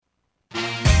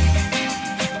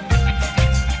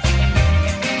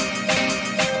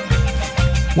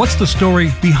What's the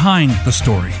story behind the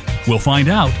story? We'll find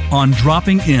out on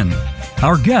Dropping In.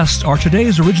 Our guests are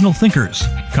today's original thinkers,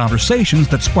 conversations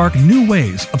that spark new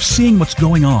ways of seeing what's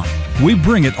going on. We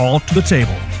bring it all to the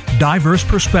table. Diverse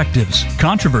perspectives,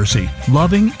 controversy,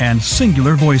 loving and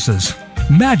singular voices.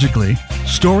 Magically,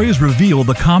 stories reveal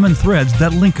the common threads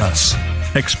that link us.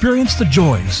 Experience the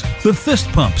joys, the fist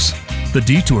pumps, the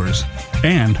detours,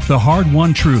 and the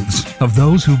hard-won truths of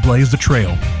those who blaze the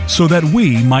trail so that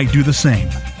we might do the same.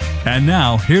 And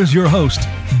now, here's your host,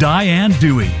 Diane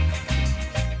Dewey.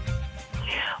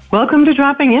 Welcome to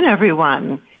Dropping In,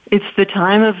 everyone. It's the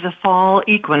time of the fall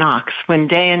equinox when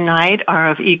day and night are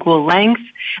of equal length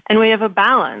and we have a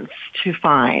balance to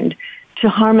find, to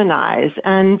harmonize,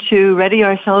 and to ready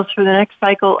ourselves for the next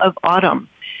cycle of autumn.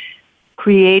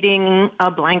 Creating a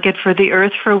blanket for the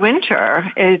earth for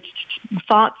winter. It's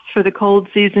thoughts for the cold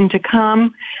season to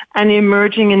come and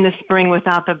emerging in the spring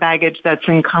without the baggage that's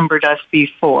encumbered us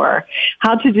before.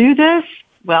 How to do this?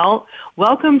 Well,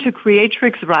 welcome to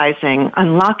Creatrix Rising,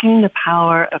 Unlocking the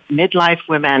Power of Midlife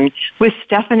Women with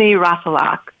Stephanie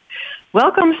Raffleock.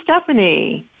 Welcome,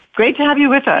 Stephanie. Great to have you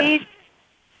with us.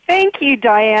 Thank you,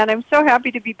 Diane. I'm so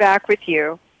happy to be back with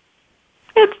you.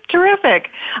 It's terrific.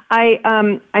 I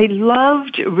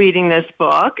loved reading this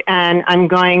book, and I'm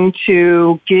going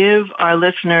to give our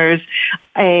listeners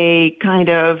a kind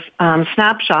of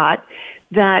snapshot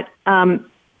that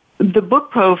the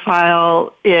book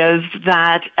profile is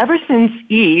that ever since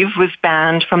Eve was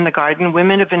banned from the garden,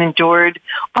 women have endured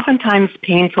oftentimes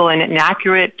painful and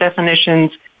inaccurate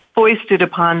definitions foisted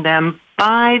upon them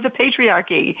by the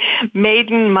patriarchy,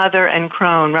 maiden, mother, and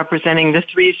crone, representing the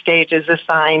three stages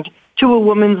assigned to a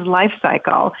woman's life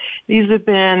cycle. These have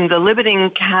been the limiting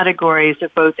categories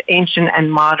of both ancient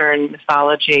and modern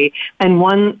mythology, and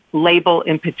one label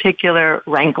in particular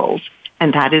rankles,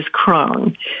 and that is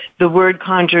crone. The word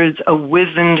conjures a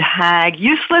wizened hag,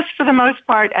 useless for the most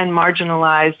part and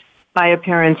marginalized by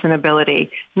appearance and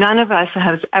ability. None of us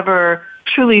has ever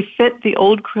truly fit the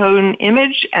old-crone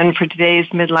image, and for today's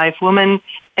midlife woman,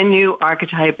 a new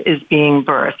archetype is being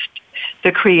birthed,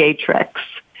 the Creatrix.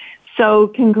 So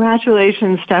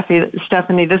congratulations,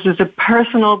 Stephanie. This is a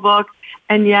personal book,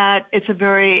 and yet it's a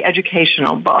very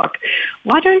educational book.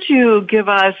 Why don't you give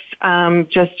us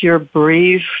just your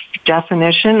brief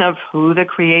definition of who the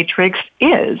Creatrix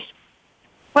is?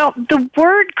 Well, the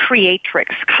word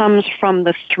creatrix comes from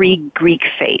the three Greek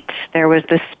fates. There was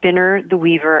the spinner, the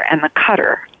weaver, and the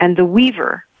cutter. And the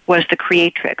weaver was the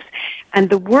creatrix. And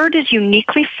the word is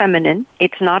uniquely feminine.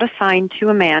 It's not assigned to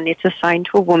a man. It's assigned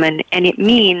to a woman. And it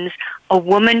means a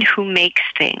woman who makes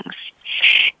things.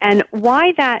 And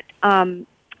why that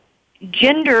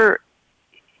gender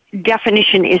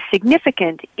definition is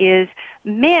significant is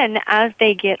men, as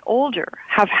they get older,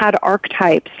 have had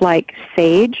archetypes like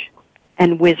sage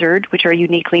and wizard, which are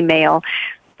uniquely male,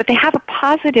 but they have a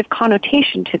positive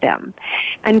connotation to them.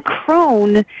 And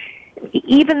crone,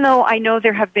 even though I know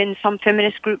there have been some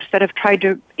feminist groups that have tried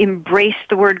to embrace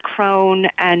the word crone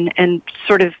and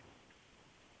sort of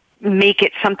make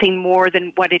it something more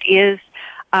than what it is,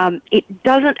 it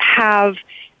doesn't have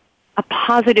a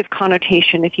positive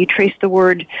connotation. If you trace the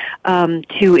word to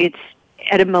its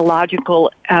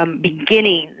etymological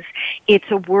beginnings, it's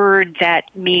a word that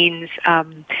means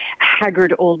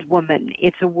haggard old woman.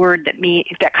 It's a word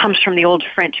that comes from the old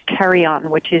French carrion,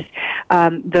 which is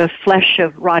the flesh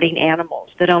of rotting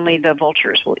animals that only the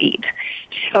vultures will eat.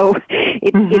 So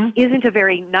it isn't a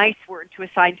very nice word to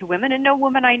assign to women, and no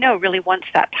woman I know really wants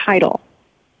that title.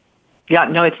 Yeah,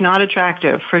 no, it's not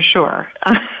attractive for sure.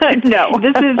 No,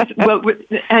 this is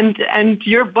and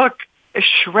your book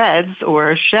sheds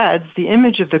the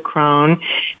image of the crone,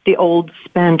 the old,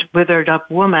 spent, withered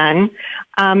up woman,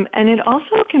 and it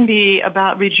also can be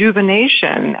about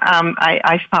rejuvenation.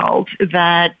 I felt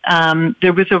that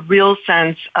there was a real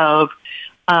sense of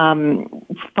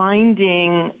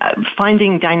finding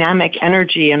dynamic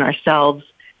energy in ourselves,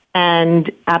 and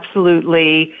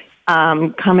absolutely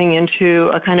coming into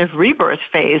a kind of rebirth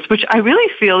phase, which I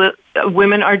really feel that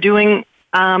women are doing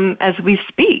as we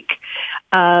speak.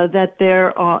 That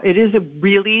it is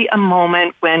really a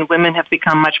moment when women have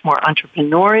become much more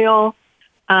entrepreneurial.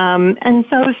 And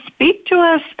so speak to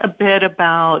us a bit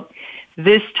about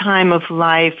this time of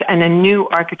life and a new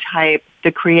archetype,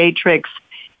 the Creatrix,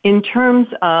 in terms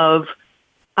of,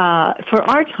 for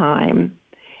our time,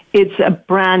 it's a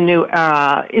brand new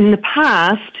era. In the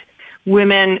past,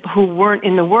 women who weren't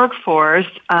in the workforce,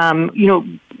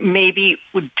 maybe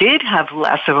did have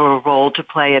less of a role to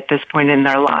play at this point in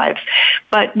their lives.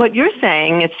 But what you're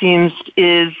saying, it seems,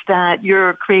 is that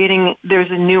you're creating,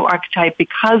 there's a new archetype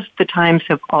because the times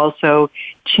have also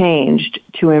changed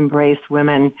to embrace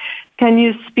women. Can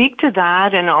you speak to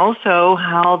that and also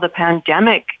how the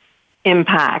pandemic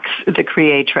impacts the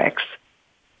Creatrix?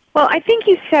 Well, I think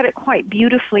you said it quite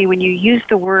beautifully when you used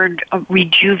the word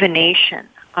rejuvenation.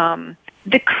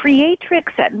 The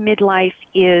Creatrix at Midlife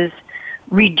is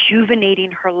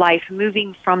rejuvenating her life,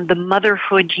 moving from the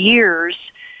motherhood years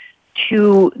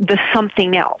to the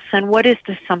something else. And what is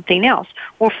the something else?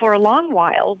 Well, for a long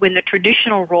while, when the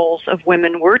traditional roles of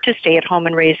women were to stay at home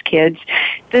and raise kids,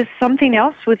 the something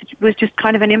else was just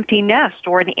kind of an empty nest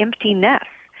or an empty nest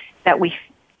that we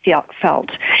felt.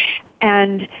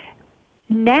 And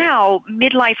now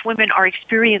midlife women are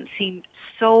experiencing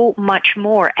so much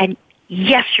more. And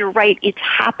yes, you're right, it's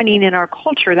happening in our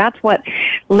culture. That's what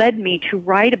led me to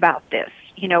write about this,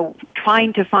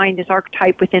 trying to find this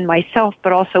archetype within myself,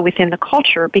 but also within the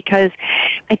culture, because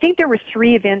I think there were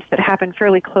 3 events that happened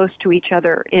fairly close to each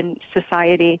other in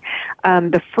society.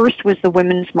 The first was the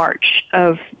Women's March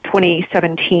of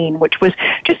 2017, which was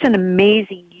just an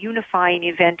amazing unifying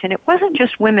event, and it wasn't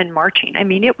just women marching. I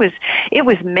mean, it was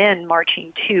men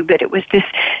marching too, but it was this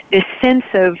sense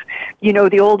of,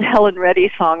 the old Helen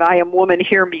Reddy song, "I am woman,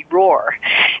 hear me roar."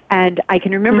 And I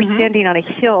can remember standing on a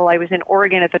hill. I was in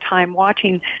Oregon at the time,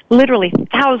 watching literally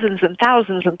thousands and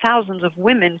thousands and thousands of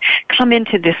women come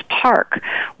into this park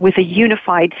with a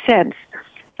unified sense.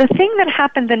 The thing that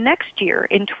happened the next year,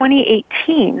 in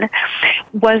 2018,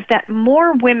 was that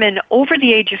more women over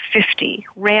the age of 50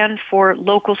 ran for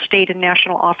local, state, and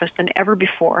national office than ever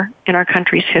before in our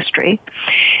country's history.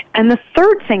 And the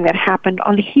third thing that happened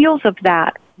on the heels of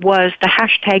that was the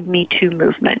hashtag #MeToo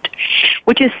movement,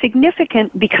 which is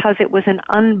significant because it was an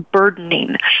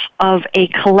unburdening of a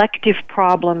collective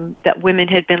problem that women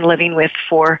had been living with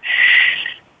for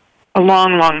a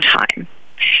long, long time.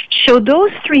 So those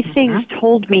 3 things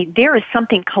told me there is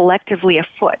something collectively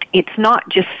afoot. It's not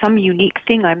just some unique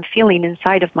thing I'm feeling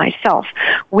inside of myself.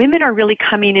 Women are really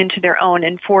coming into their own,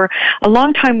 and for a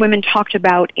long time women talked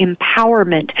about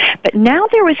empowerment, but now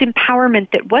there was empowerment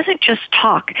that wasn't just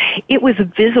talk, it was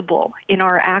visible in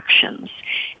our actions.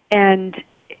 And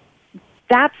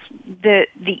that's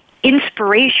the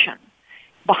inspiration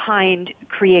behind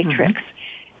Creatrix.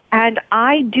 And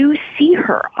I do see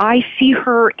her. I see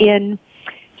her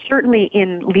certainly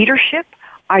in leadership.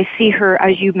 I see her,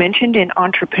 as you mentioned, in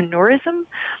entrepreneurism.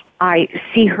 I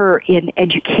see her in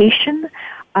education.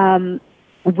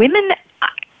 Women,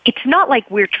 it's not like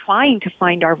we're trying to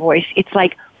find our voice. It's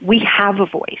like we have a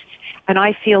voice, and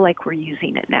I feel like we're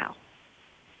using it now.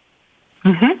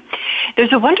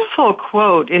 There's a wonderful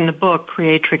quote in the book,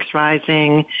 Creatrix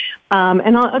Rising,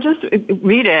 and I'll just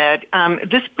read it.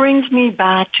 This brings me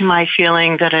back to my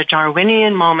feeling that a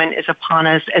Darwinian moment is upon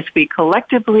us as we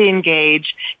collectively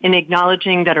engage in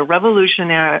acknowledging that a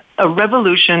revolution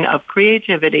of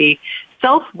creativity,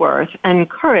 self-worth, and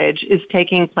courage is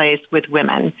taking place with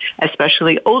women,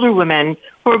 especially older women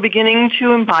who are beginning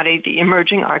to embody the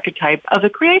emerging archetype of the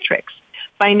Creatrix.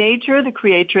 By nature, the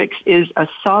Creatrix is a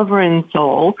sovereign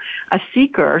soul, a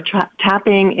seeker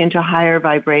tapping into higher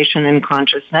vibration and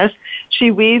consciousness.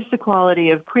 She weaves the quality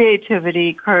of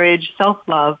creativity, courage,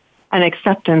 self-love, and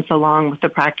acceptance along with the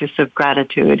practice of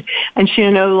gratitude. And she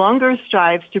no longer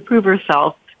strives to prove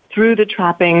herself through the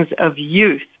trappings of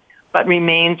youth, but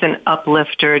remains an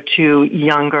uplifter to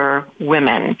younger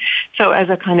women. So as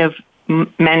a kind of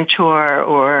mentor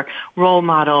or role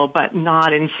model, but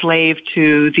not enslaved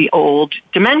to the old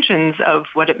dimensions of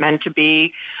what it meant to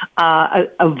be a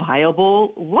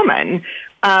viable woman.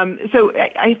 So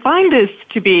I find this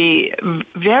to be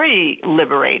very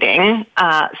liberating,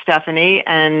 Stephanie,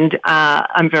 and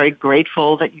I'm very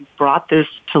grateful that you brought this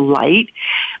to light.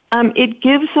 It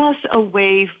gives us a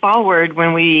way forward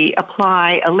when we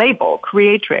apply a label,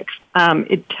 Creatrix.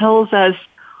 It tells us,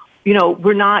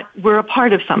 we're a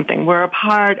part of something. We're a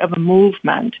part of a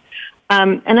movement.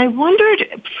 And I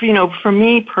wondered, for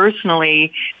me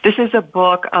personally, this is a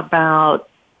book about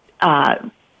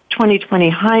 2020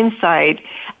 hindsight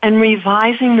and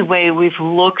revising the way we've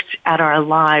looked at our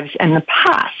lives in the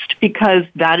past, because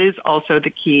that is also the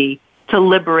key to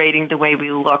liberating the way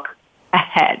we look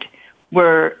ahead.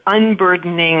 We're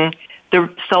unburdening the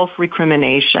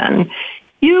self-recrimination.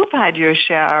 You've had your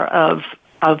share of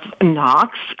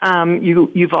knocks.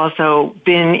 You've also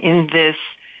been in this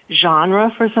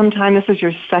genre for some time. This is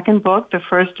your second book. The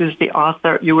first is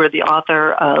you were the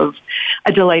author of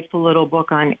a delightful little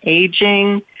book on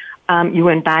aging. You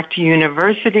went back to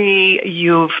university.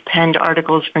 You've penned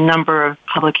articles for a number of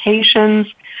publications.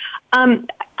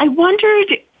 I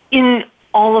wondered, in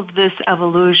all of this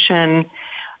evolution,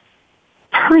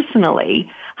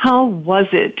 personally, how was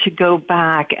it to go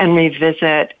back and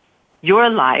revisit your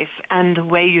life and the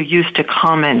way you used to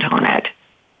comment on it?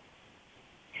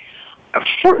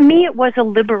 For me, it was a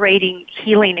liberating,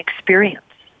 healing experience.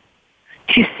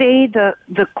 To say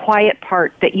the quiet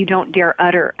part that you don't dare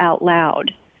utter out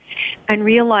loud, and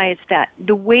realize that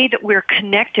the way that we're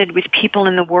connected with people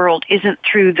in the world isn't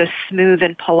through the smooth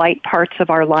and polite parts of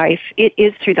our life. It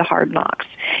is through the hard knocks.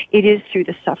 It is through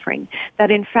the suffering. That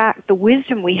in fact, the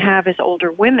wisdom we have as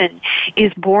older women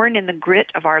is born in the grit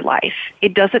of our life.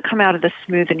 It doesn't come out of the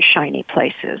smooth and shiny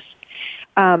places.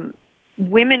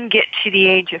 Women get to the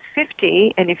age of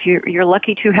 50, and if you're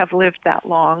lucky to have lived that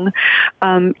long,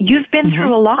 you've been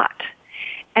through a lot.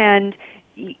 And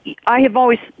I have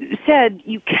always said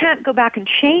you can't go back and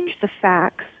change the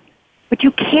facts, but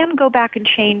you can go back and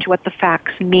change what the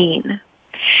facts mean.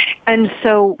 And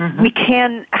so we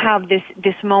can have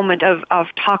this moment of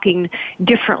talking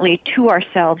differently to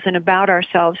ourselves and about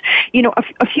ourselves. You know,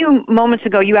 a few moments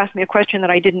ago, you asked me a question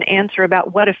that I didn't answer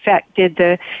about what effect did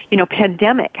the,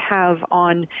 pandemic have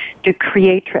on the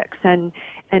Creatrix. And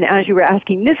as you were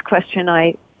asking this question,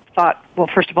 I thought, well,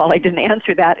 first of all, I didn't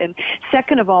answer that. And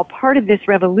second of all, part of this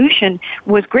revolution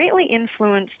was greatly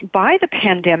influenced by the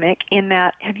pandemic in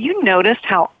that, have you noticed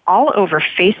how all over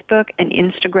Facebook and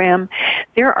Instagram,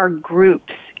 there are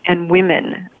groups and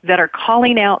women that are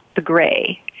calling out the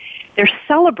gray. They're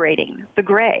celebrating the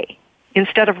gray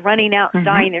instead of running out and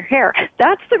dyeing their hair.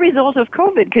 That's the result of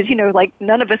COVID because,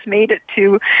 none of us made it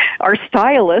to our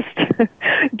stylist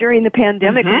during the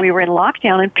pandemic when we were in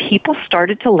lockdown, and people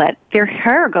started to let their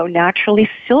hair go naturally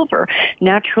silver,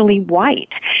 naturally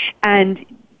white, and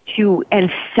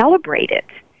celebrate it,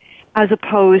 as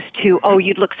opposed to, oh,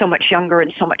 you'd look so much younger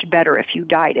and so much better if you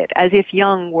dyed it, as if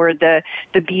young were the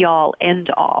be-all,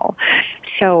 end-all.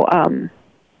 So,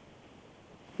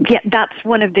 yeah, that's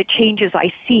one of the changes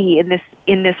I see in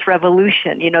this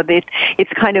revolution.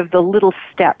 It's kind of the little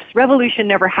steps. Revolution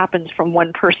never happens from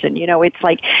one person. It's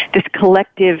like this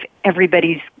collective.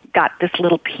 Everybody's got this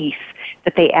little piece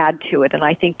that they add to it, and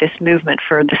I think this movement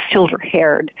for the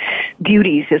silver-haired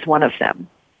beauties is one of them.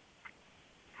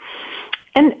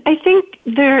 And I think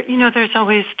there's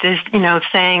always this,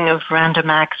 saying of random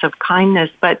acts of kindness,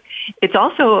 but it's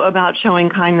also about showing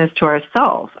kindness to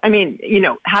ourselves. I mean,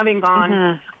 having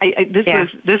gone,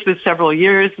 this was several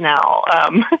years now,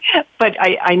 but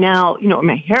I now,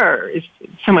 my hair is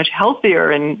so much healthier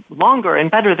and longer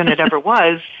and better than it ever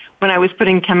was when I was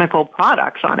putting chemical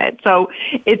products on it. So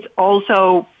it's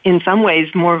also, in some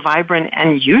ways, more vibrant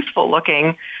and youthful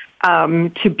looking.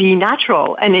 To be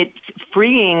natural, and it's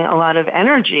freeing a lot of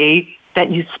energy that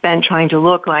you spend trying to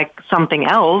look like something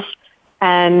else,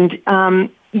 and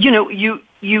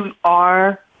you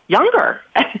are younger.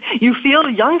 You feel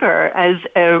younger as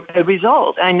a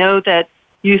result. I know that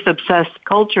youth-obsessed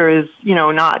culture is,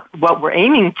 not what we're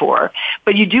aiming for,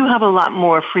 but you do have a lot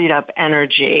more freed-up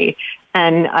energy.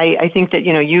 And I think that,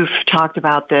 you've talked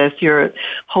about this. You're a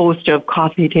host of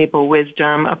Coffee Table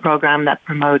Wisdom, a program that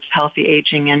promotes healthy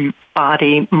aging in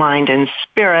body, mind, and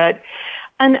spirit.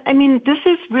 And I mean, this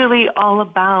is all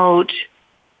about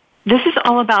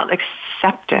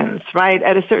acceptance, right?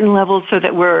 At a certain level, so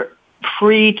that we're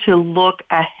free to look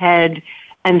ahead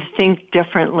and think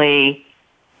differently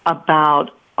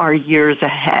about our years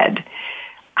ahead.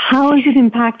 How has it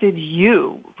impacted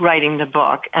you writing the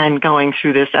book and going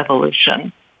through this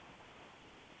evolution?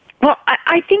 Well,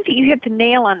 I think that you hit the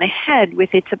nail on the head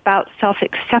with it's about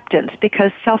self-acceptance,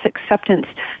 because self-acceptance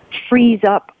frees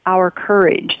up our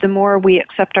courage. The more we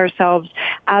accept ourselves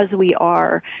as we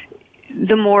are,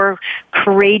 the more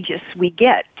courageous we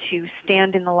get to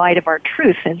stand in the light of our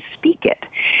truth and speak it.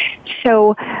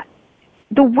 So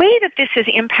the way that this has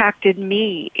impacted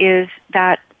me is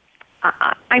that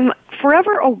I'm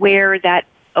forever aware that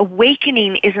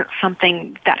awakening isn't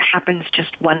something that happens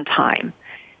just one time.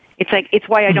 It's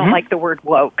why I don't like the word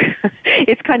woke.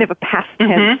 It's kind of a past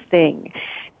tense thing.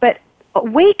 But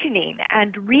awakening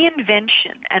and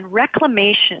reinvention and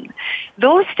reclamation,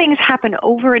 those things happen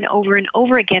over and over and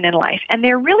over again in life, and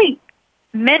they're really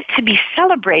meant to be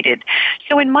celebrated.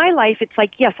 So in my life, it's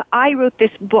like, yes, I wrote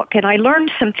this book and I learned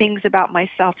some things about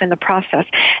myself in the process,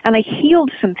 and I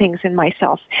healed some things in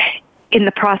myself in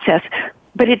the process,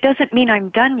 but it doesn't mean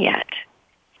I'm done yet.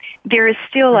 There is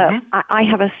still I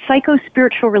have a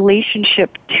psycho-spiritual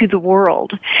relationship to the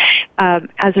world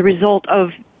as a result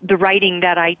of the writing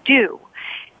that I do.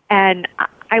 And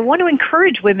I want to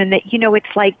encourage women that,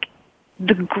 it's like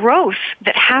the growth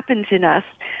that happens in us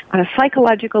on a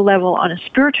psychological level, on a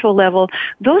spiritual level,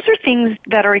 those are things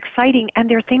that are exciting, and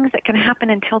they're things that can happen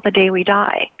until the day we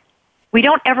die. We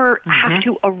don't ever have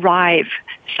to arrive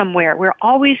somewhere. We're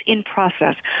always in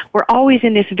process. We're always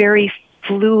in this very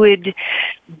fluid,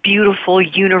 beautiful,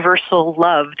 universal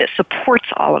love that supports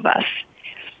all of us.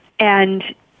 And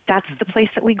that's the place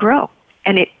that we grow.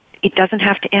 And it doesn't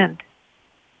have to end.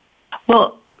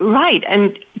 Well, right.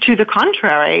 And to the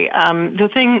contrary,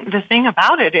 the thing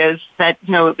about it is that,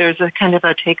 there's a kind of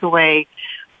a takeaway,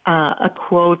 a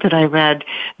quote that I read,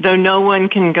 though no one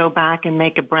can go back and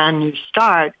make a brand new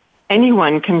start,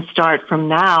 anyone can start from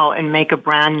now and make a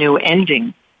brand new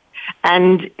ending.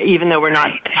 And even though we're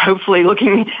not hopefully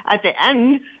looking at the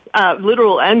end,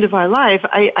 literal end of our life,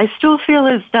 I still feel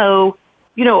as though,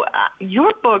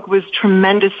 your book was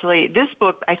this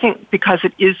book, I think, because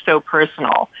it is so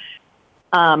personal,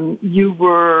 you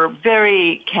were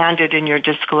very candid in your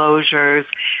disclosures,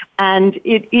 and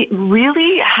it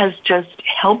really has just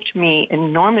helped me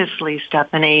enormously,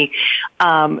 Stephanie,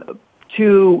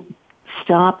 to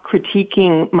stop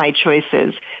critiquing my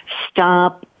choices,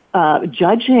 stop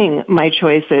judging my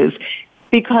choices,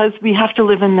 because we have to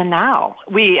live in the now.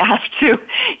 We have to,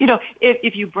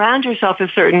 if you brand yourself a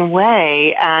certain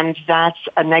way and that's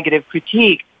a negative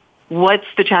critique, what's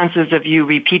the chances of you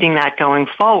repeating that going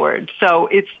forward? So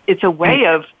it's a way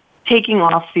of taking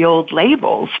off the old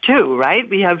labels too, right?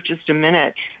 We have just a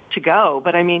minute to go,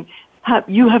 but I mean,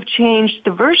 you have changed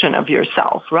the version of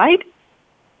yourself, right?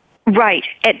 Right,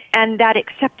 and that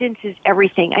acceptance is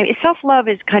everything. I mean, self-love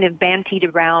is kind of bandied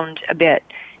around a bit.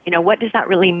 What does that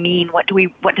really mean? What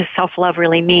does self-love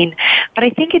really mean? But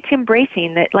I think it's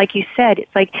embracing that, like you said,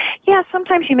 it's like, yeah,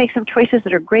 sometimes you make some choices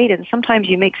that are great, and sometimes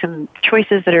you make some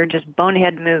choices that are just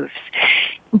bonehead moves.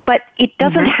 But it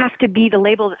doesn't have to be the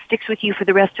label that sticks with you for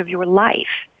the rest of your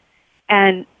life.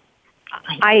 And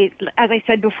as I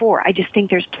said before, I just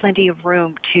think there's plenty of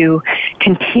room to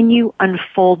continue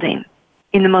unfolding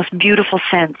in the most beautiful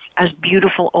sense as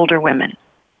beautiful older women.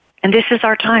 And this is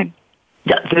our time.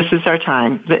 Yeah, this is our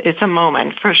time. It's a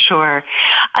moment for sure.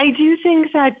 I do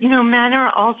think that, men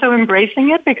are also embracing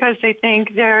it because they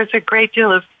think there's a great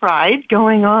deal of pride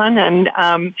going on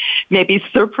and maybe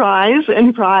surprise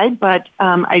and pride, but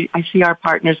I see our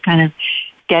partners kind of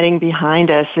getting behind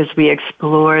us as we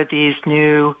explore these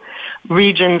new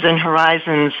regions and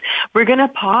horizons. We're going to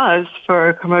pause for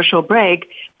a commercial break,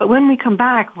 but when we come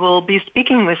back, we'll be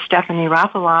speaking with Stephanie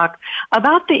Raffleock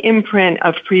about the imprint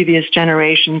of previous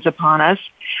generations upon us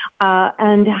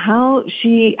and how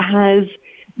she has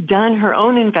done her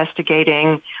own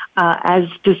investigating as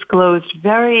disclosed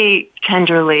very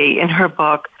tenderly in her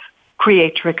book,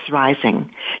 Creatrix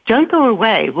Rising. Don't go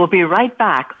away. We'll be right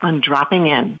back on Dropping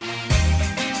In.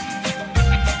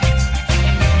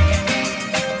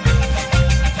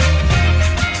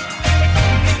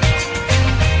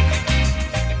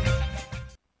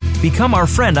 Become our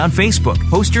friend on Facebook.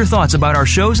 Post your thoughts about our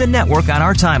shows and network on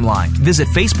our timeline. Visit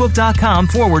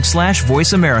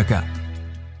facebook.com/Voice America.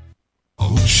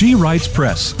 She Writes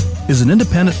Press is an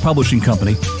independent publishing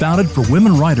company founded for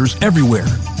women writers everywhere.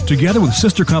 Together with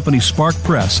sister company Spark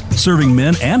Press, serving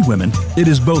men and women, it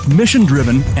is both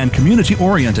mission-driven and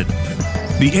community-oriented.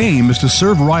 The aim is to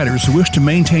serve writers who wish to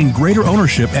maintain greater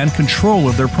ownership and control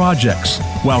of their projects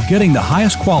while getting the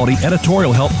highest quality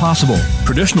editorial help possible,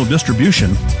 traditional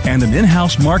distribution, and an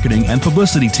in-house marketing and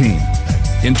publicity team.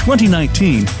 In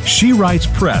 2019, She Writes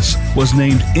Press was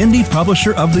named Indie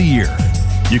Publisher of the Year.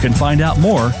 You can find out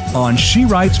more on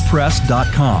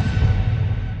shewritespress.com.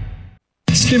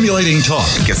 Stimulating talk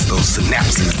gets those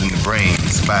synapses in the brain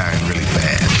firing really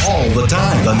fast. all the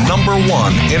time. The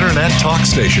 #1 internet talk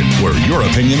station where your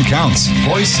opinion counts.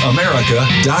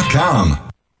 VoiceAmerica.com.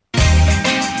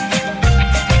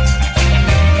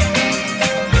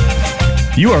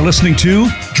 You are listening to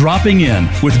Dropping In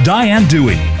with Diane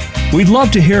Dewey. We'd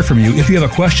love to hear from you if you have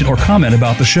a question or comment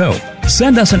about the show.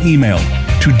 Send us an email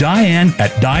to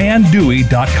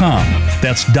Diane@DianeDewey.com.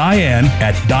 That's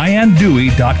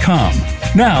Diane@DianeDewey.com.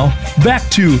 Now, back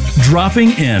to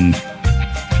Dropping In.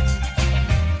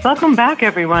 Welcome back,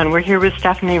 everyone. We're here with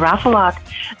Stephanie Raffleock,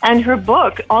 and her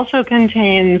book also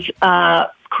contains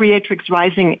Creatrix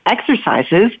Rising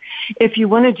exercises. If you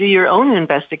want to do your own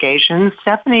investigation,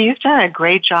 Stephanie, you've done a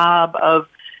great job of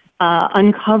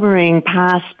uncovering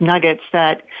past nuggets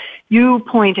that you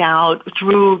point out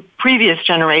through previous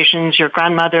generations, your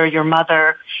grandmother, your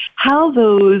mother, how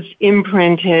those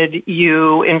imprinted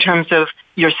you in terms of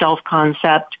your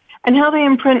self-concept and how they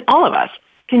imprint all of us.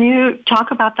 Can you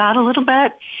talk about that a little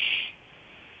bit?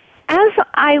 As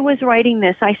I was writing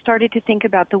this, I started to think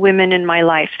about the women in my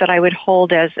life that I would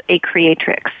hold as a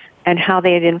creatrix and how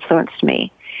they had influenced me.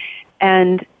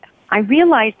 And I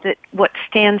realized that what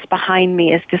stands behind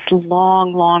me is this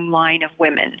long, long line of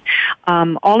women,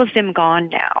 all of them gone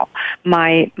now.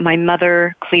 My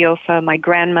mother, Cleopha, my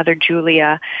grandmother,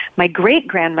 Julia, my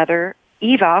great-grandmother,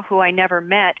 Eva, who I never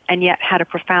met and yet had a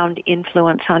profound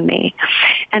influence on me.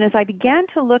 And as I began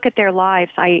to look at their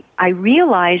lives, I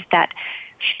realized that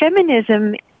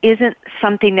feminism isn't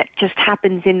something that just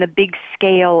happens in the big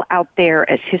scale out there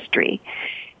as history.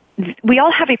 We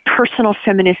all have a personal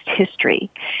feminist history,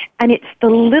 and it's the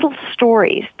little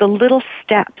stories, the little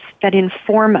steps that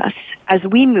inform us as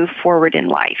we move forward in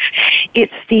life.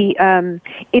 It's the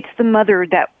mother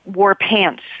that wore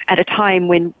pants at a time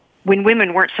when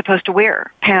women weren't supposed to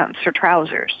wear pants or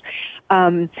trousers.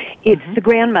 It's the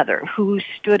grandmother who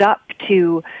stood up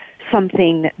to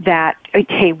something that,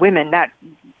 women, that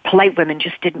polite women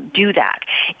just didn't do that.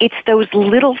 It's those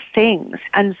little things.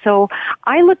 And so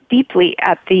I look deeply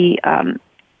at the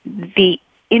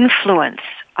influence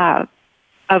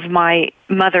of my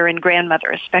mother and grandmother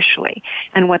especially,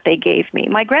 and what they gave me.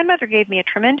 My grandmother gave me a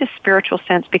tremendous spiritual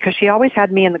sense because she always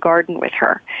had me in the garden with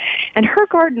her. And her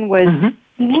garden was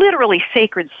literally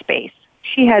sacred space.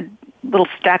 She had little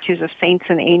statues of saints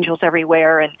and angels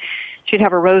everywhere, and she'd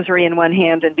have a rosary in one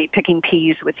hand and be picking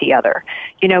peas with the other.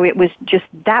 It was just,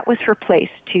 that was her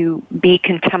place to be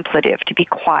contemplative, to be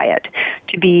quiet,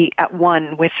 to be at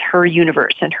one with her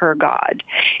universe and her God.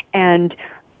 And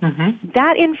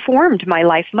that informed my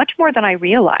life much more than I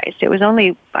realized. It was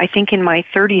only, I think, in my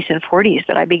 30s and 40s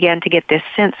that I began to get this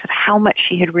sense of how much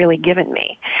she had really given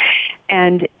me.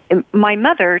 And my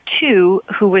mother, too,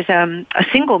 who was a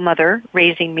single mother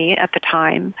raising me at the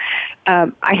time,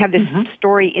 I have this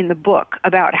story in the book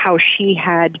about how she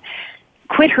had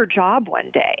quit her job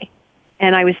one day.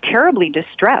 And I was terribly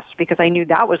distressed because I knew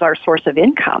that was our source of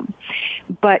income.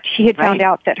 But she had found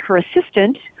out that her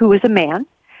assistant, who was a man,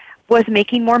 was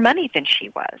making more money than she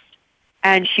was.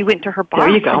 And she went to her boss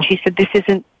and she said, this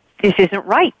isn't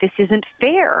right. This isn't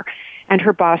fair. And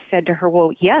her boss said to her,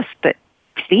 well, yes, but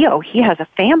Theo, he has a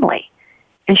family.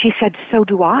 And she said, so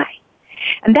do I.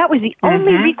 And that was the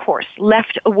only recourse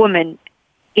left a woman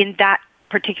in that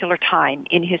particular time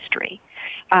in history.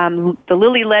 The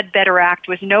Lilly Ledbetter Act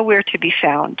was nowhere to be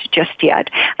found just yet.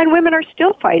 And women are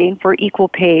still fighting for equal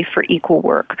pay for equal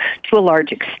work to a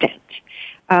large extent.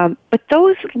 But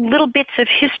those little bits of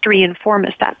history inform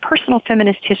us. That personal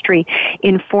feminist history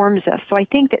informs us. So I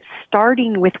think that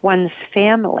starting with one's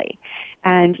family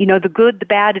and, the good, the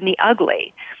bad, and the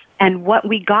ugly, and what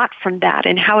we got from that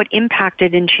and how it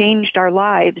impacted and changed our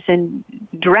lives and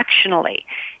directionally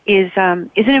is an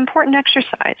important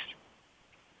exercise.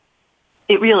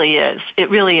 It really is. It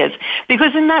really is.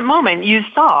 Because in that moment you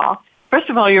saw, first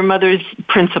of all, your mother's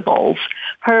principles,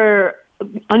 her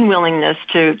unwillingness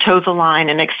to toe the line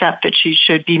and accept that she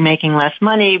should be making less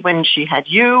money when she had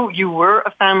you were a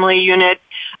family unit.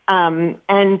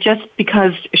 And just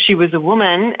because she was a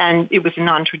woman and it was a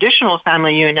non-traditional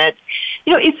family unit,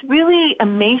 it's really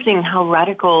amazing how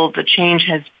radical the change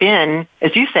has been.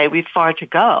 As you say, we've far to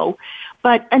go.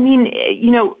 But,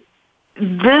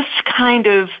 this kind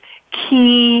of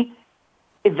key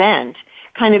event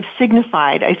kind of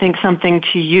signified, I think, something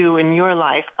to you in your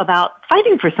life about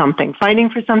fighting for something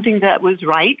that was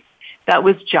right, that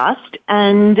was just,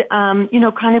 and,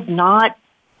 kind of not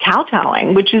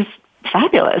kowtowing, which is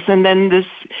fabulous. And then this,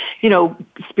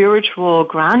 spiritual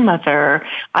grandmother,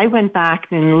 I went back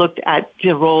and looked at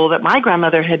the role that my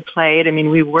grandmother had played. I mean,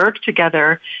 we worked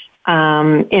together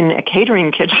in a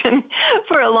catering kitchen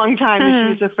for a long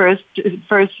time. She was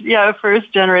a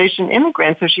first generation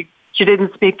immigrant, so she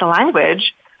didn't speak the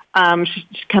language.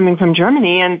 She's coming from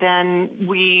Germany, and then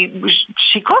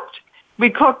she cooked. We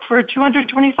cooked for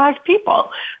 225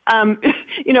 people,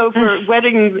 for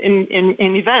weddings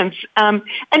and events. And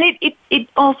it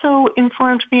also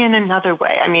informed me in another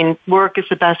way. I mean, work is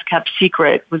the best kept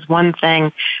secret was one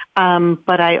thing.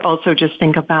 But I also just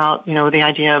think about, the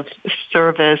idea of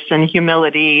service and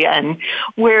humility and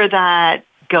where that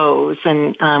goes,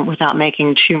 and without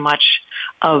making too much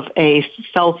of a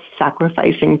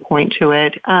self-sacrificing point to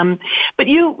it. But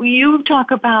you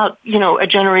talk about, a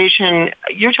generation,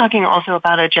 you're talking also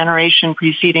about a generation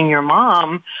preceding your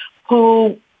mom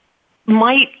who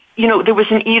might, there was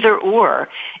an either or.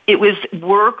 It was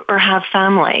work or have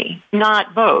family,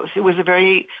 not both. It was a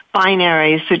very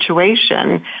binary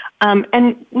situation.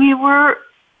 And we were,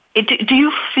 do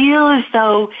you feel as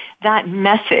though that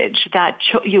message that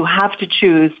you have to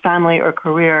choose family or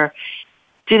career,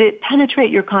 did it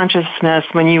penetrate your consciousness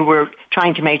when you were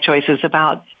trying to make choices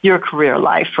about your career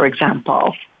life, for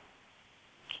example?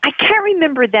 I can't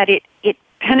remember that it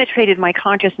penetrated my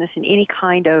consciousness in any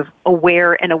kind of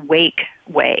aware and awake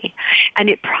way. And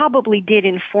it probably did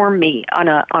inform me on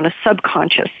a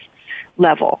subconscious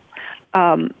level.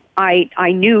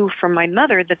 I knew from my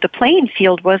mother that the playing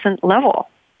field wasn't level.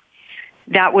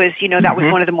 That was, that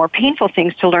was one of the more painful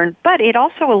things to learn, but it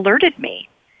also alerted me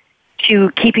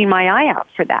to keeping my eye out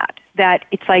for that. That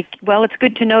it's like, well, it's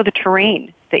good to know the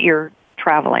terrain that you're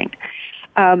traveling.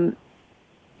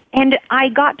 And I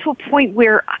got to a point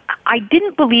where I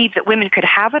didn't believe that women could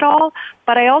have it all,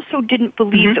 but I also didn't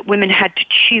believe that women had to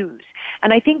choose.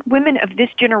 And I think women of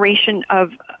this generation of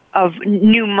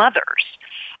new mothers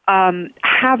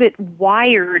have it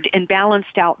wired and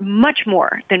balanced out much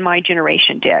more than my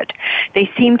generation did.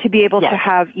 They seem to be able to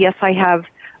have, yes, I have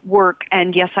work,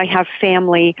 and yes, I have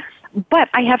family, but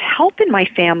I have help in my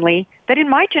family that in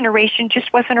my generation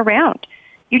just wasn't around.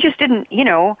 You just didn't,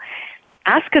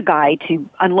 ask a guy to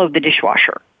unload the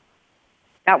dishwasher.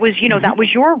 That was, that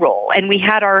was your role. And we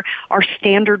had our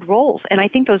standard roles. And I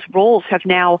think those roles have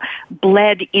now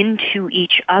bled into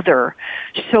each other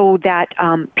so that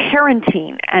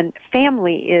parenting and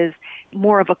family is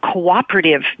more of a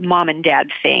cooperative mom and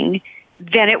dad thing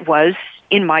than it was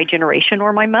in my generation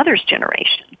or my mother's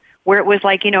generation, where it was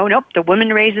like, nope, the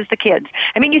woman raises the kids.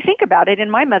 I mean, you think about it,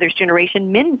 in my mother's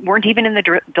generation, men weren't even in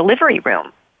the delivery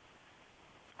room.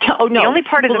 Oh, no. The only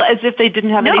part of as if they didn't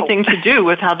have anything to do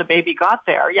with how the baby got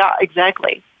there. Yeah,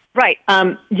 exactly. Right.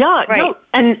 Right.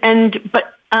 No.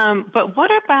 But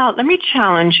what about, let me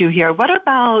challenge you here. What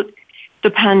about the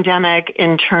pandemic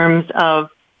in terms of,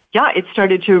 it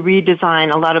started to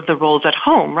redesign a lot of the roles at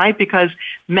home, right? Because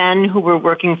men who were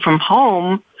working from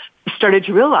home started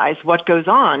to realize what goes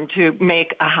on to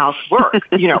make a house work,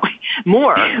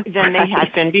 more than they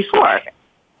had been before.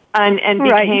 And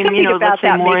became, let's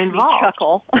say, more involved.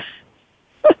 Chuckle.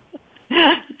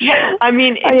 Yeah, I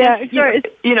mean,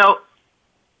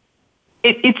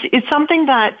 it's something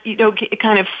that it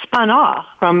kind of spun off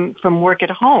from work at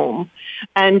home,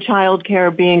 and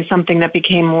childcare being something that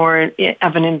became more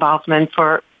of an involvement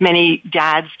for many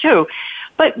dads too.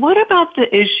 But what about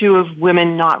the issue of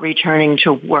women not returning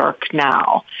to work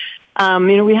now?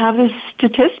 We have this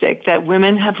statistic that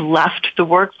women have left the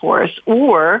workforce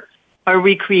or are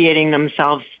recreating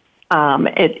themselves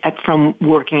from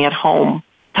working at home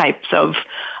types of,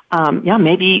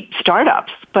 maybe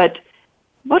startups. But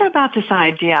what about this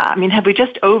idea? I mean, have we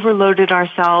just overloaded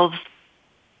ourselves?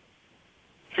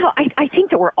 Well, I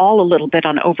think that we're all a little bit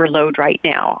on overload right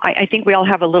now. I think we all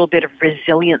have a little bit of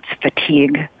resilience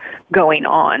fatigue going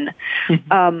on.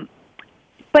 Mm-hmm.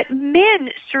 But men,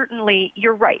 certainly,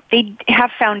 you're right, they have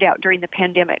found out during the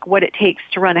pandemic what it takes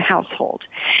to run a household.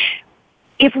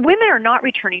 If women are not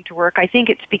returning to work, I think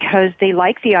it's because they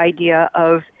like the idea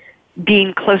of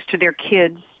being close to their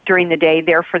kids during the day,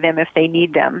 there for them if they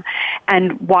need them.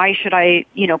 And why should I,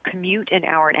 commute an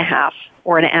hour and a half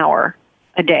or an hour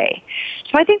a day?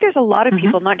 So I think there's a lot of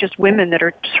people, not just women, that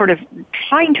are sort of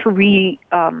trying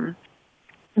to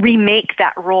remake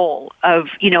that role of,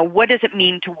 what does it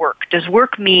mean to work? Does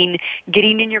work mean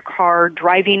getting in your car,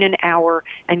 driving an hour,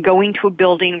 and going to a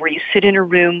building where you sit in a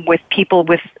room with people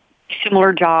with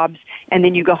similar jobs, and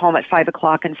then you go home at 5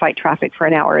 o'clock and fight traffic for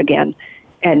an hour again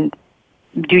and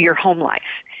do your home life?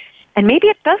 And maybe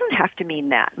it doesn't have to mean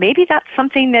that. Maybe that's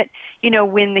something that,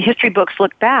 when the history books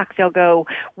look back, they'll go,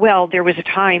 well, there was a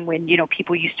time when,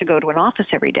 people used to go to an office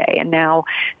every day, and now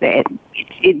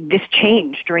this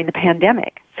changed during the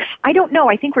pandemic. I don't know.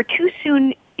 I think we're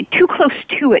too close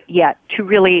to it yet to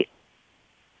really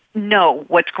know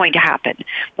what's going to happen,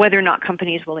 whether or not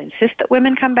companies will insist that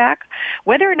women come back,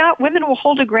 whether or not women will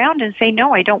hold a ground and say,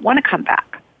 no, I don't want to come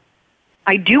back.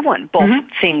 I do want both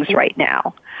things right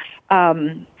now.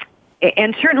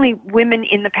 And certainly women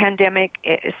in the pandemic,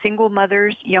 single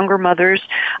mothers, younger mothers,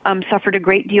 suffered a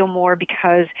great deal more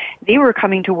because they were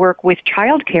coming to work with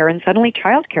childcare, and suddenly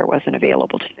childcare wasn't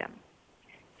available to them.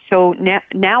 So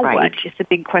now what is the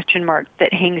big question mark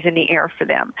that hangs in the air for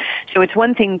them? So it's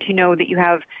one thing to know that you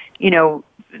have,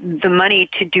 the money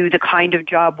to do the kind of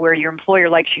job where your employer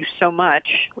likes you so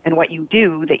much and what you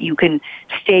do that you can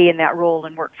stay in that role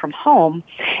and work from home.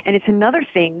 And it's another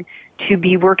thing to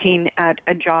be working at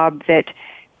a job that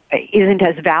isn't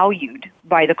as valued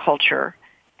by the culture.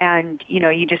 And,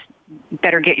 you just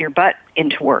better get your butt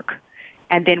into work.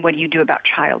 And then what do you do about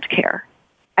childcare?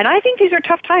 And I think these are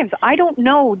tough times. I don't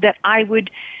know that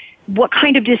what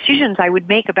kind of decisions I would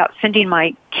make about sending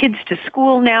my kids to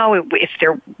school now if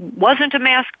there wasn't a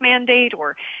mask mandate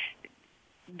or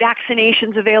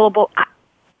vaccinations available.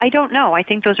 I don't know. I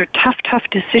think those are tough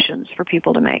decisions for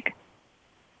people to make.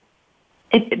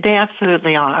 They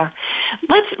absolutely are.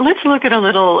 Let's look at a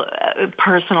little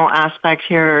personal aspect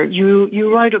here.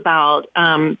 You write about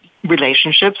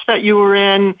relationships that you were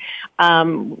in.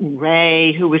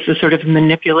 Ray, who was the sort of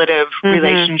manipulative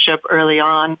relationship early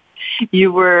on.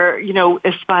 You were,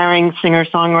 aspiring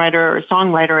singer-songwriter or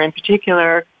songwriter in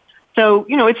particular. So,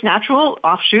 it's natural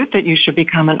offshoot that you should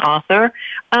become an author.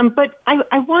 But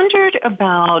I wondered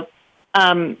about,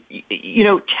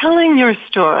 telling your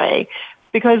story,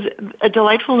 because a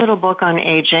delightful little book on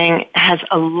aging has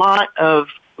a lot of,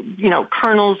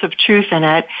 kernels of truth in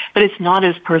it, but it's not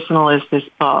as personal as this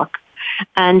book.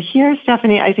 And here,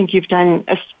 Stephanie, I think you've done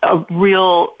a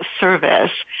real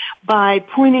service by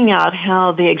pointing out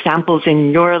how the examples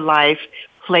in your life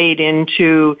played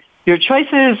into your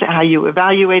choices, how you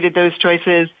evaluated those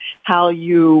choices, how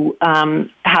you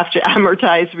have to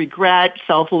amortize regret,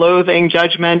 self-loathing,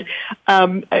 judgment.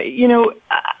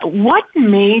 What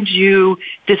made you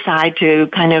decide to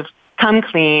kind of come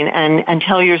clean and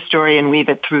tell your story and weave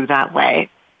it through that way?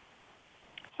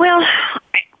 Well,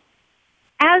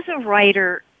 as a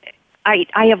writer,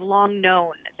 I have long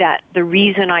known that the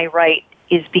reason I write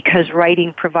is because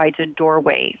writing provides a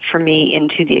doorway for me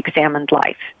into the examined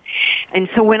life. And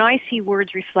so when I see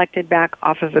words reflected back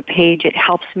off of a page, it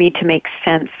helps me to make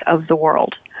sense of the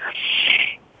world.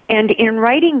 And in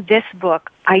writing this book,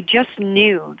 I just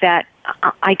knew that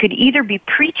I could either be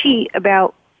preachy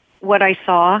about what I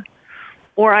saw,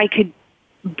 or I could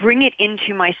bring it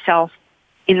into myself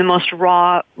in the most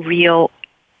raw, real,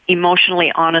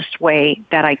 emotionally honest way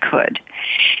that I could.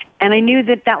 And I knew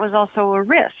that that was also a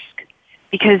risk,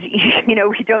 because,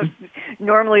 we don't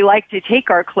normally like to take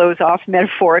our clothes off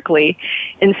metaphorically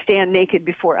and stand naked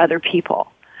before other people.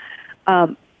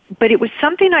 But it was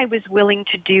something I was willing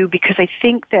to do because I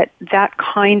think that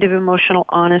kind of emotional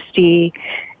honesty,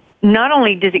 not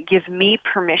only does it give me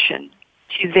permission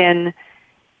to then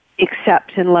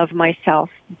accept and love myself,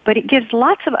 but it gives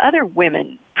lots of other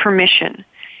women permission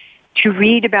to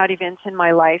read about events in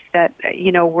my life that,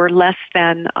 were less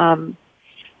than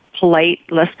polite,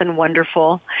 less than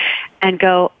wonderful, and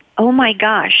go, oh my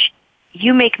gosh,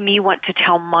 you make me want to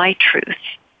tell my truth.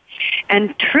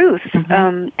 And truth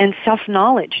and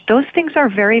self-knowledge, those things are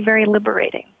very, very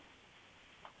liberating.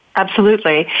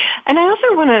 Absolutely. And I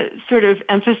also want to sort of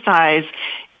emphasize,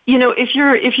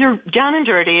 if you're down and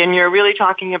dirty and you're really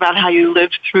talking about how you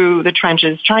lived through the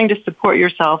trenches, trying to support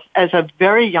yourself as a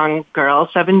very young girl,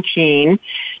 17,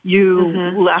 you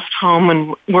left home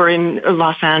and were in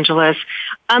Los Angeles.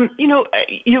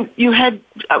 You had,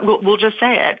 we'll just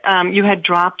say it, you had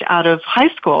dropped out of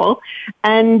high school,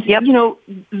 and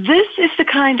this is the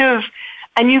kind of,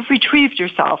 and you've retrieved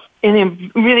yourself in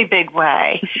a really big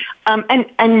way,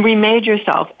 and remade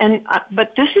yourself. And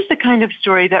but this is the kind of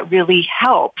story that really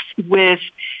helps with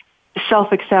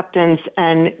self-acceptance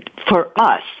and for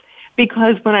us.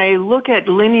 Because when I look at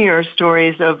linear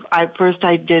stories of, I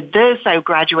did this, I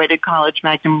graduated college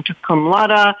magna cum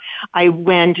laude, I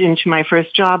went into my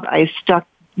first job, I stuck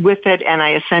with it, and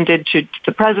I ascended to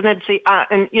the presidency,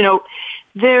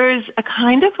 there's a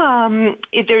kind of,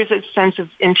 there's a sense of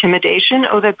intimidation.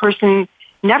 Oh, that person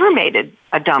never made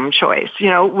a dumb choice,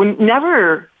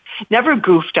 never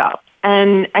goofed up.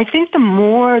 And I think the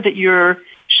more that you're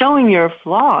showing your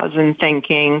flaws in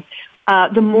thinking,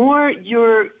 the more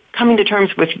you're coming to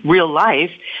terms with real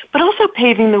life, but also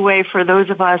paving the way for those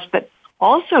of us that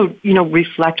also,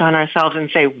 reflect on ourselves and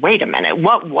say, wait a minute,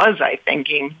 what was I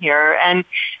thinking here?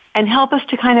 And help us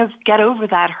to kind of get over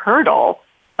that hurdle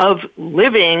of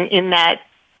living in that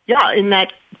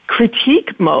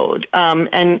critique mode,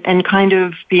 and kind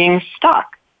of being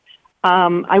stuck.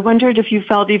 I wondered if you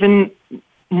felt even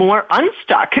more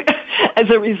unstuck as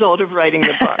a result of writing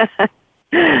the book.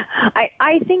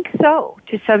 I think so,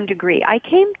 to some degree. I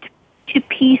came to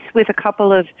peace with a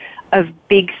couple of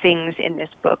big things in this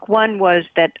book. One was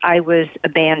that I was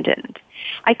abandoned.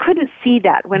 I couldn't see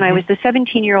that when I was the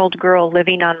 17-year-old girl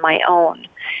living on my own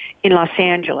in Los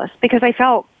Angeles, because I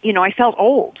felt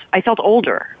old. I felt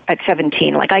older at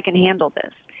 17, like I can handle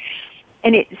this.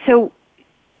 And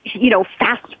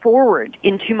fast forward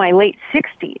into my late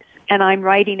 60s, and I'm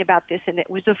writing about this, and it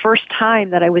was the first time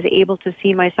that I was able to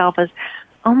see myself as,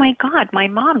 oh my God, my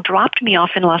mom dropped me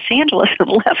off in Los Angeles and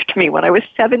left me when I was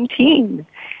 17.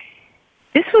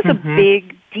 This was a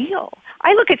big deal.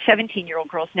 I look at 17-year-old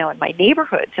girls now in my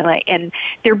neighborhoods, and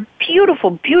they're beautiful,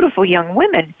 beautiful young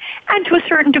women, and to a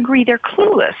certain degree they're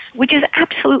clueless, which is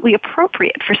absolutely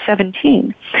appropriate for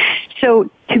 17. So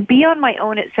to be on my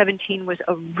own at 17 was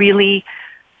a really,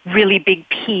 really big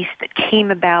piece that came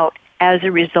about as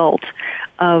a result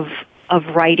of of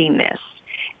writing this.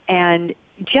 And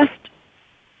just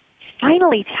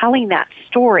finally telling that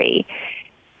story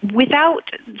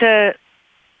without the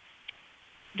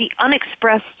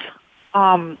unexpressed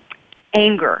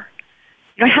anger.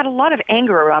 I had a lot of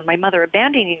anger around my mother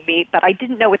abandoning me, but I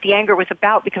didn't know what the anger was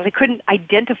about because I couldn't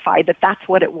identify that that's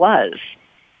what it was.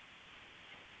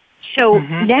 So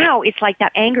now it's like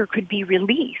that anger could be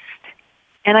released.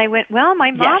 And I went, well, my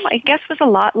mom, I guess, was a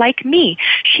lot like me.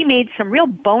 She made some real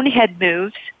bonehead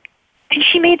moves, and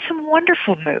she made some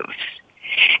wonderful moves.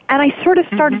 And I sort of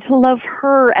started to love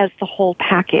her as the whole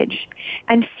package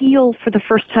and feel for the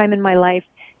first time in my life,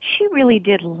 she really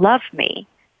did love me.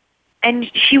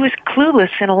 And she was clueless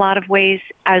in a lot of ways,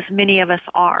 as many of us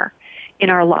are in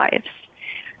our lives.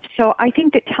 So I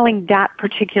think that telling that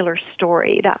particular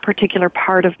story, that particular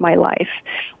part of my life,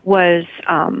 was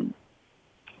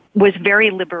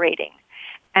very liberating.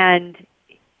 And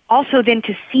also then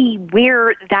to see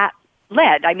where that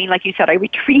led. I mean, like you said, I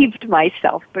retrieved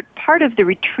myself, but part of the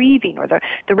retrieving or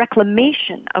the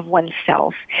reclamation of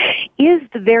oneself is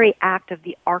the very act of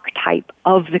the archetype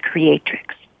of the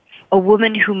creatrix, a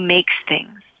woman who makes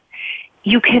things.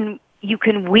 You can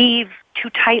weave too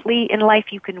tightly in life.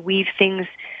 You can weave things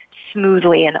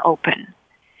smoothly and open.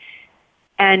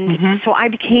 And so I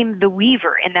became the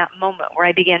weaver in that moment where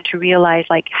I began to realize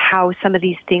like how some of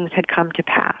these things had come to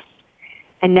pass.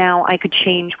 And now I could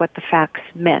change what the facts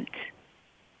meant.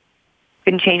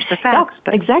 Couldn't change the facts,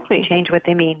 but exactly change what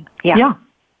they mean. Yeah,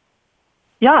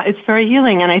 it's very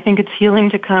healing, and I think it's healing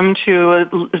to come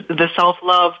to the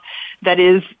self-love that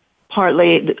is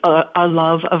partly a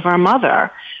love of our mother.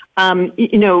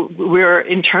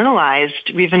 We've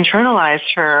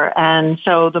internalized her, and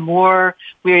so the more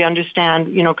we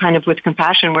understand, kind of with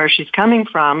compassion where she's coming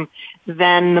from,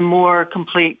 then the more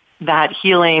complete that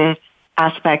healing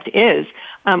aspect is.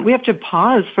 We have to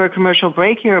pause for a commercial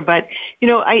break here, but,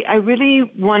 I really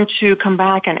want to come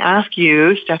back and ask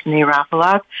you, Stephanie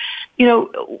Raffleock,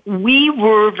 we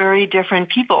were very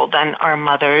different people than our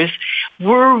mothers.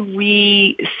 Were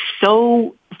we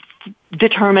so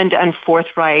determined and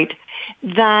forthright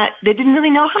that they didn't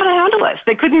really know how to handle us?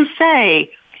 They couldn't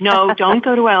say, no, don't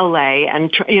go to LA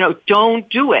and, don't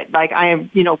do it. Like, I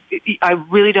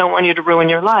really don't want you to ruin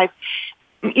your life.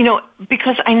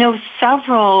 Because I know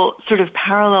several sort of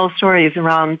parallel stories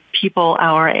around people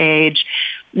our age,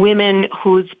 women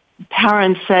whose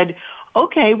parents said,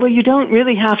 okay, well, you don't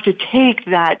really have to take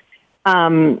that,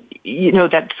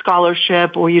 that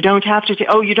scholarship, or you don't have to,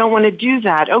 you don't want to do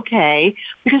that. Okay.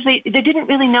 Because they didn't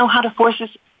really know how to force us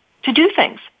to do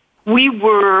things. We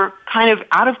were kind of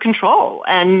out of control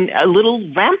and a little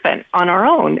rampant on our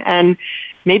own. And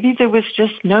maybe there was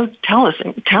just no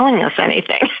telling us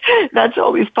anything. That's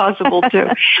always possible, too.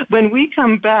 When we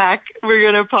come back, we're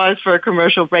going to pause for a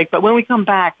commercial break. But when we come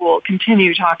back, we'll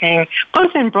continue talking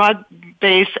both in broad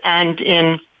base and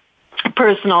in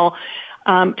personal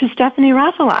to Stephanie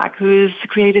Raffleock, who's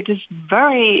created this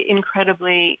very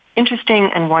incredibly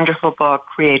interesting and wonderful book,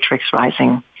 Creatrix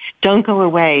Rising. Don't go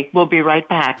away. We'll be right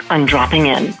back on Dropping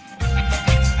In.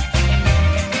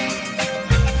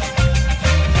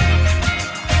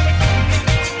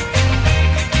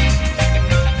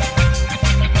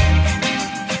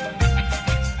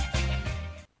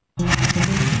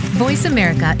 Voice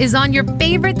America is on your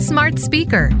favorite smart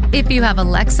speaker. If you have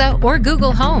Alexa or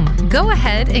Google Home, go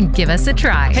ahead and give us a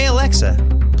try. Hey, Alexa,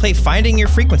 play Finding Your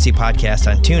Frequency podcast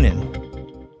on TuneIn.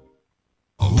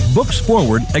 Books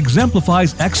Forward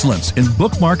exemplifies excellence in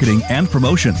book marketing and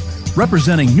promotion,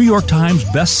 representing New York Times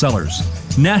bestsellers,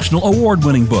 national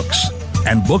award-winning books,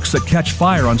 and books that catch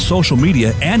fire on social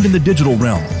media and in the digital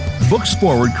realm. Books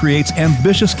Forward creates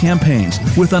ambitious campaigns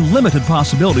with unlimited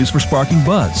possibilities for sparking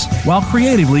buzz, while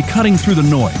creatively cutting through the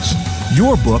noise.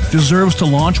 Your book deserves to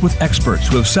launch with experts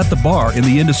who have set the bar in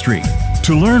the industry.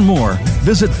 To learn more,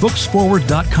 visit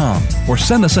booksforward.com or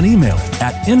send us an email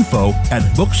at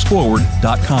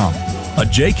info@booksforward.com. A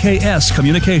JKS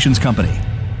Communications company.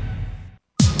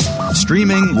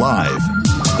 Streaming live.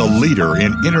 The leader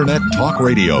in Internet talk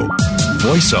radio.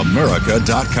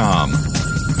 VoiceAmerica.com.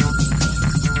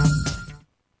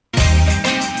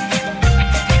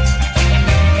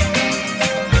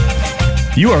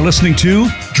 You are listening to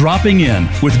Dropping In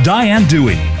with Diane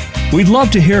Dewey. We'd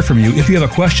love to hear from you if you have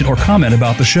a question or comment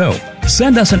about the show.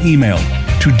 Send us an email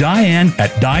to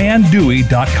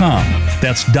diane@dianedewey.com.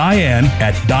 That's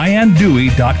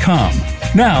diane@dianedewey.com.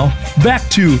 Now, back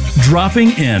to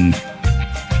Dropping In.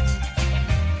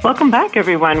 Welcome back,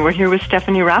 everyone. We're here with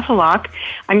Stephanie Raffleock.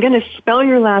 I'm going to spell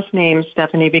your last name,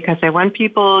 Stephanie, because I want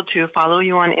people to follow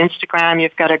you on Instagram.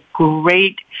 You've got a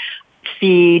great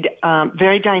feed,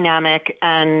 very dynamic,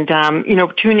 and,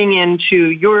 tuning into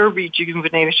your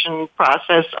rejuvenation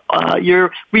process,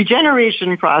 your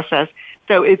regeneration process.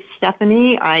 So it's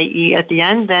Stephanie, I-E at the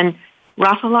end, then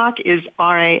Raffelock is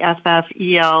Raffelock.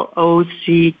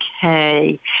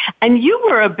 And you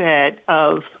were a bit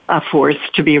of a force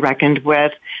to be reckoned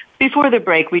with. Before the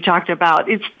break, we talked about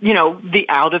it's, the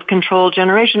out-of-control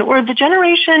generation, or the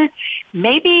generation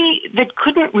maybe that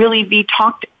couldn't really be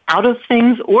talked out of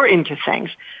things or into things.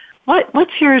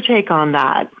 What's your take on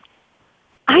that?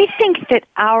 I think that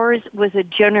ours was a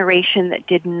generation that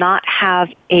did not have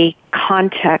a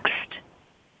context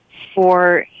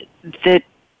for the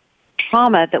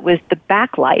trauma that was the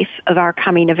backlife of our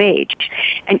coming of age.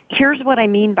 And here's what I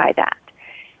mean by that.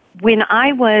 When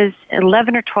I was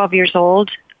 11 or 12 years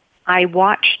old, I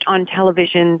watched on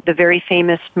television the very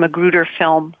famous Magruder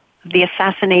film, The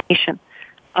Assassination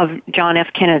of John F.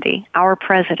 Kennedy, our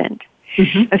president.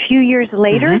 Mm-hmm. A few years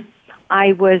later,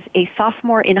 I was a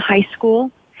sophomore in high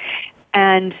school,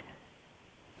 and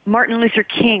Martin Luther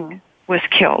King was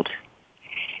killed.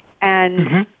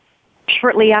 And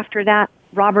shortly after that,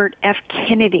 Robert F.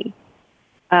 Kennedy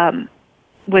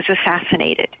was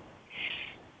assassinated.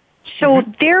 So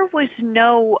there was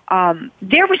no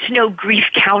grief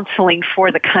counseling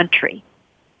for the country.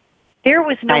 There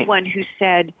was no one who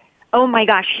said, "Oh my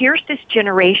gosh, here's this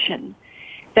generation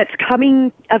that's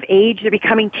coming of age, they're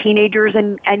becoming teenagers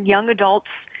and young adults,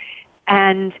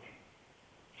 and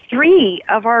three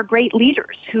of our great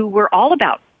leaders who were all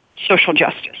about social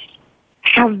justice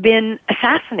have been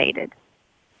assassinated."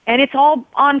 And it's all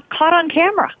caught on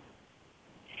camera.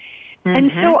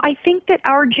 And so I think that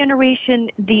our generation,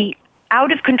 the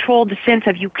out of control, the sense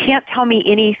of you can't tell me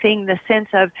anything, the sense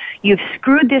of you've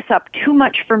screwed this up too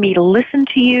much for me to listen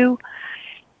to you,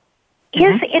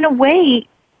 is in a way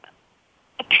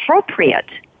appropriate.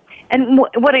 And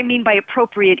what I mean by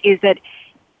appropriate is that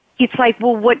it's like,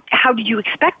 well, how did you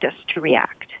expect us to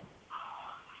react?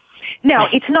 Now,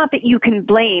 it's not that you can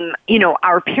blame,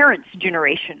 our parents'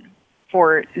 generation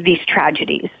for these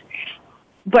tragedies.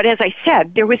 But as I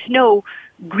said, there was no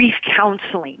grief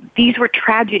counseling. These were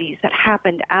tragedies that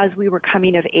happened as we were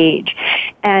coming of age.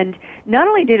 And not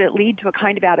only did it lead to a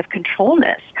kind of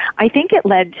out-of-controlness, I think it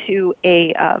led to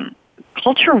a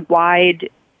culture-wide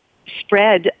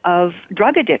spread of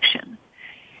drug addiction.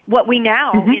 What we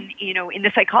now, in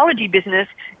the psychology business,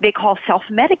 they call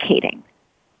self-medicating.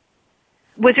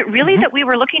 Was it really that we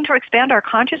were looking to expand our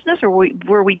consciousness, or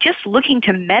were we just looking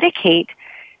to medicate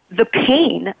the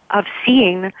pain of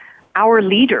seeing our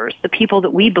leaders, the people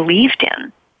that we believed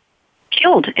in,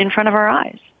 killed in front of our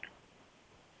eyes?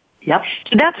 Yep.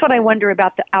 So that's what I wonder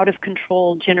about the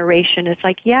out-of-control generation. It's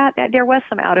like, there was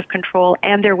some out of control,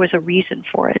 and there was a reason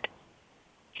for it.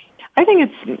 I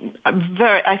think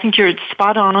I think you're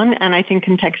spot on, and I think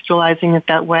contextualizing it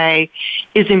that way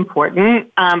is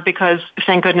important, because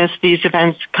thank goodness these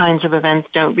kinds of events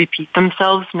don't repeat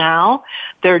themselves now.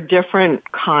 There are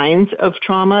different kinds of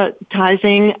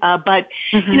traumatizing, but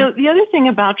the other thing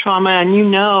about trauma, and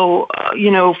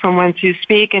from whence you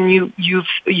speak, and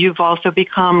you've also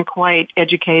become quite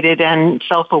educated and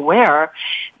self-aware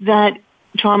that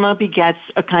trauma begets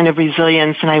a kind of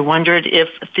resilience, and I wondered if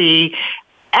the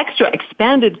extra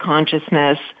expanded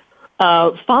consciousness,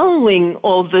 following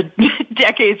all the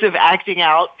decades of acting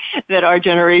out that our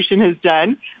generation has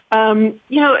done.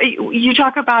 You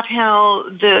talk about how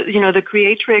the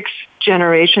Creatrix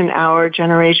generation, our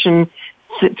generation,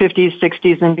 50s,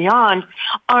 60s, and beyond,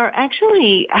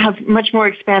 have much more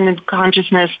expanded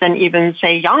consciousness than even,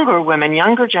 say,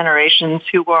 younger generations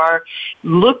who are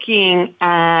looking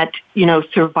at,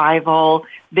 survival.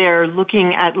 They're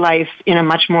looking at life in a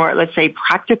much more, let's say,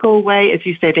 practical way. As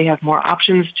you say, they have more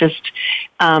options, just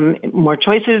more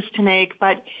choices to make.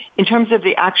 But in terms of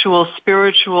the actual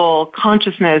spiritual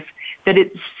consciousness, that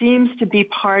it seems to be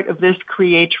part of this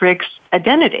Creatrix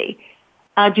identity.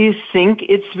 Do you think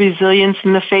it's resilience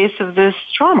in the face of this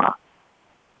trauma?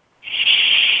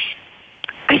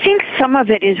 I think some of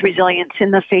it is resilience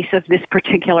in the face of this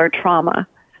particular trauma.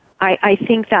 I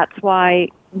think that's why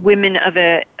women of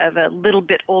a little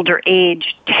bit older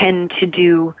age tend to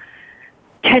do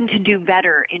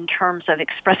better in terms of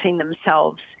expressing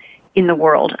themselves in the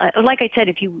world. Like I said,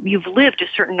 if you've lived a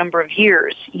certain number of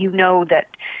years, you know that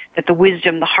the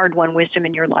wisdom, the hard-won wisdom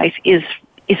in your life is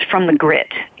from the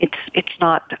grit. It's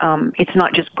not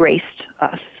just graced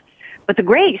us, but the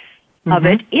grace of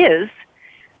it is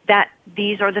that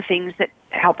these are the things that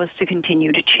help us to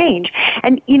continue to change.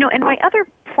 And and my other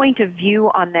point of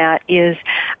view on that is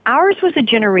ours was a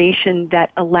generation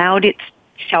that allowed its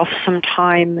yourself some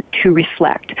time to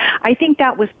reflect. I think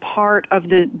that was part of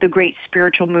the great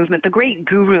spiritual movement, the great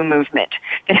guru movement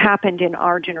that happened in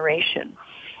our generation,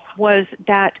 was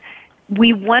that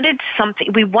we wanted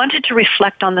to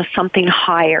reflect on the something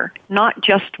higher, not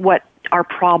just what our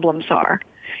problems are,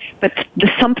 but the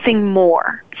something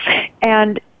more.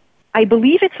 And I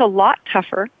believe it's a lot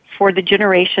tougher for the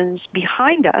generations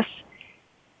behind us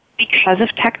because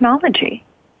of technology.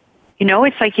 You know,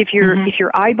 it's like if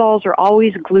your eyeballs are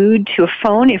always glued to a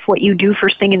phone, if what you do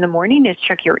first thing in the morning is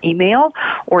check your email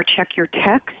or check your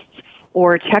texts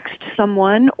or text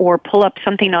someone or pull up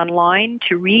something online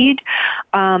to read,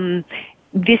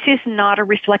 this is not a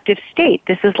reflective state.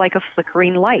 This is like a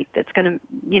flickering light that's going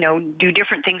to, do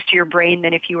different things to your brain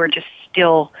than if you were just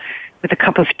still with a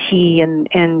cup of tea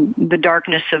and the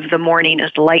darkness of the morning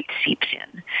as the light seeps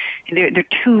in. They're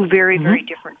two very, very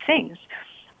different things.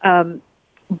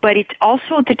 But it's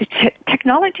also that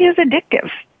technology is addictive.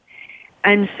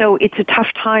 And so it's a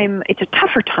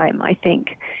tougher time, I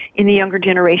think, in the younger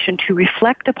generation to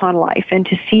reflect upon life and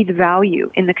to see the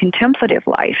value in the contemplative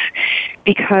life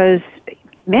because,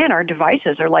 man, our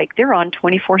devices are like, they're on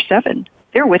 24/7.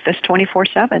 They're with us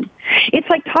 24/7. It's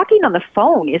like talking on the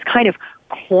phone is kind of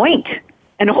quaint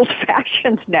and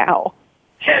old-fashioned now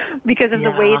because of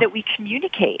the way that we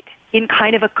communicate in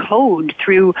kind of a code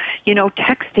through,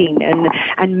 texting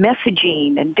and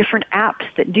messaging and different apps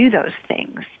that do those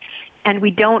things. And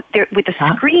we don't, with the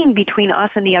screen between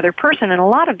us and the other person, and a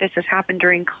lot of this has happened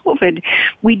during COVID,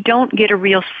 we don't get a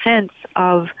real sense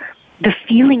of the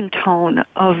feeling tone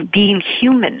of being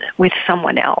human with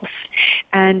someone else.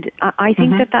 And I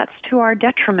think that that's to our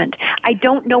detriment. I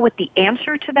don't know what the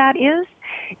answer to that is,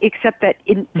 except that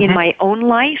in my own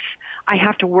life, I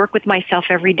have to work with myself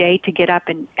every day to get up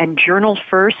and journal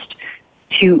first,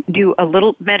 to do a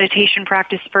little meditation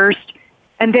practice first,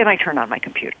 and then I turn on my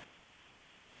computer.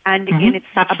 And again, it's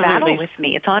a battle with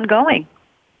me. It's ongoing.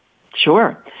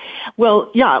 Sure.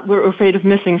 Well, yeah, we're afraid of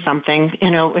missing something,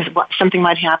 if something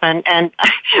might happen. And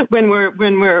when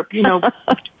we're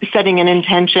setting an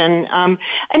intention, and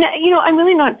I'm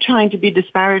really not trying to be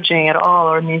disparaging at all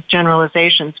or in these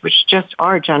generalizations, which just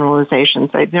are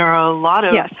generalizations. There are a lot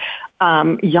of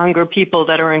younger people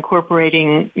that are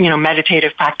incorporating,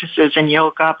 meditative practices and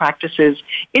yoga practices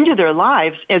into their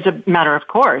lives as a matter of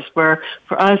course, where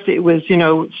for us it was,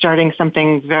 starting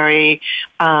something very,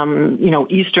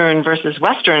 Eastern versus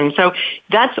Western. So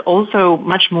that's also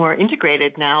much more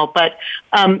integrated now. But,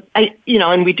 and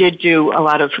we did do a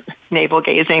lot of navel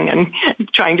gazing and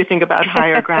trying to think about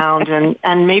higher ground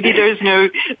and maybe there's no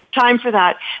time for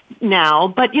that now.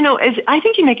 But, I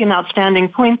think you make an outstanding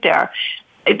point there.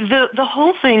 The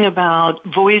whole thing about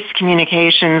voice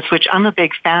communications, which I'm a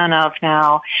big fan of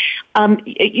now,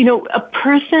 a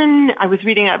person, I was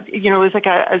reading it was like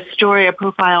a story, a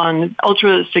profile on an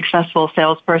ultra successful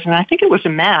salesperson. I think it was a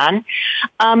man.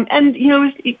 And,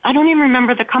 I don't even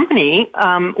remember the company,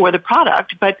 or the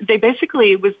product, but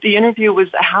the interview was,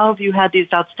 how have you had these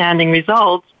outstanding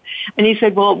results? And he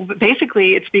said, well,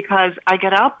 basically it's because I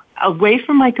get up away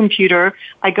from my computer,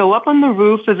 I go up on the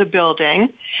roof of the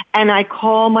building, and I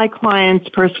call my clients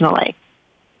personally.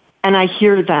 And I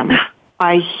hear them.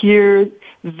 I hear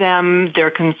them, their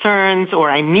concerns,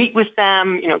 or I meet with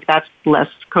them. That's less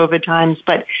COVID times.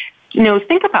 But,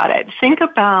 think about it. Think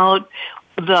about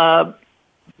the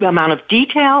amount of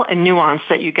detail and nuance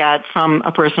that you get from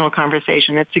a personal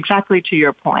conversation. It's exactly to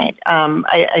your point.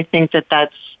 I think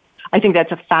that's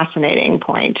a fascinating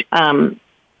point.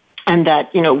 And that,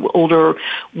 older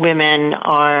women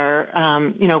are,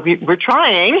 we're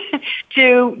trying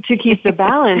to keep the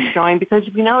balance going because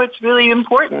we know it's really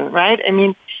important, right? I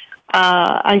mean,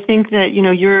 I think that,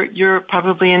 you're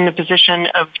probably in the position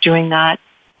of doing that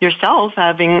yourself,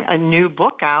 having a new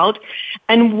book out.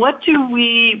 And what can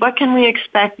we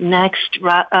expect next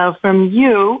from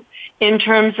you in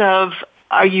terms of,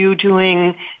 are you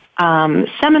doing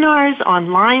seminars,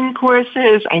 online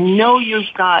courses? I know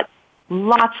you've got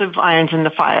lots of irons in the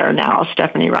fire now,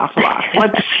 Stephanie Raffleock.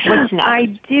 What's next? I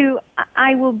do.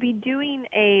 I will be doing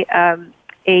a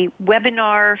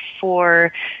webinar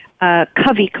for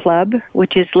Covey Club,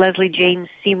 which is Leslie Jane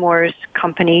Seymour's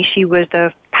company. She was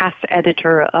the past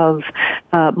editor of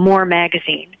More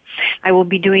magazine. I will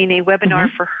be doing a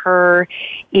webinar for her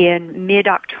in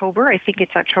mid-October. I think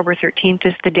it's October 13th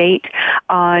is the date,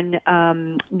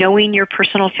 on knowing your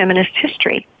personal feminist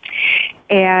history.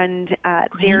 And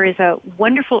there is a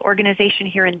wonderful organization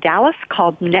here in Dallas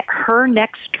called Her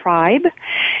Next Tribe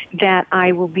that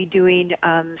I will be doing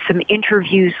some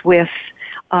interviews with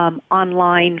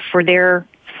online for their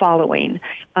following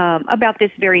about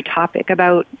this very topic,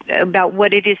 about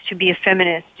what it is to be a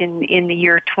feminist in the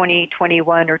year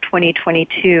 2021 or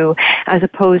 2022, as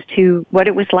opposed to what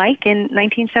it was like in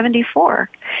 1974.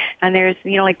 And there's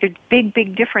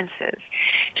big differences.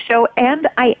 So, and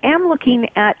I am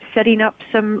looking at setting up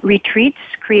some retreats,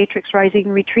 Creatrix Rising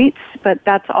retreats, but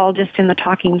that's all just in the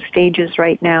talking stages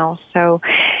right now. So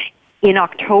in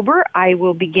October, I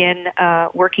will begin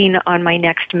working on my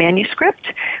next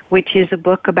manuscript, which is a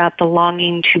book about the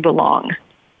longing to belong.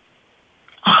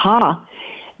 Aha.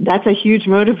 That's a huge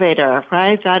motivator,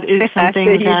 right? That is something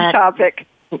That's a huge topic.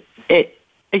 It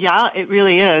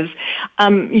really is.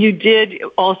 You did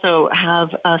also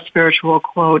have a spiritual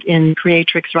quote in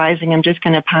Creatrix Rising. I'm just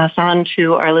going to pass on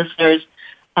to our listeners.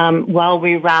 While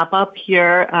we wrap up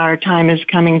here, our time is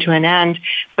coming to an end,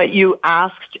 but you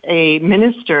asked a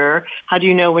minister, how do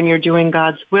you know when you're doing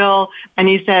God's will? And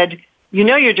he said, you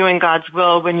know you're doing God's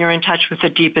will when you're in touch with the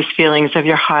deepest feelings of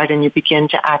your heart and you begin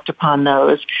to act upon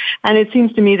those. And it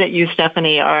seems to me that you,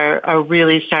 Stephanie, are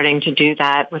really starting to do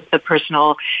that with the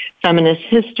personal feminist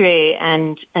history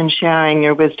and sharing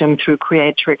your wisdom through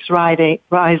Creatrix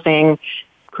Rising,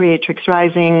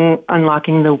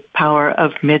 Unlocking the Power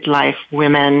of Midlife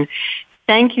Women.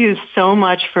 Thank you so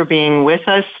much for being with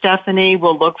us, Stephanie.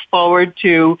 We'll look forward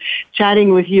to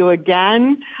chatting with you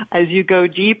again as you go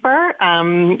deeper.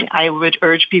 I would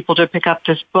urge people to pick up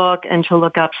this book and to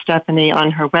look up Stephanie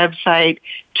on her website,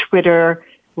 Twitter,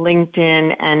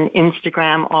 LinkedIn, and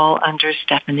Instagram, all under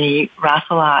Stephanie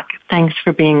Raffleock. Thanks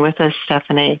for being with us,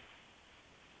 Stephanie.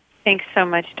 Thanks so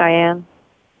much, Diane.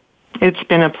 It's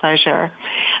been a pleasure.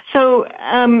 So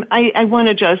I want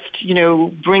to just,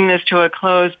 bring this to a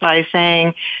close by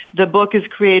saying the book is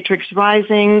Creatrix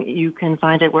Rising. You can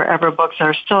find it wherever books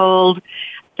are sold.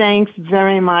 Thanks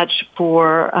very much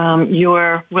for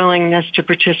your willingness to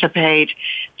participate.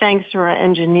 Thanks to our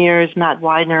engineers, Matt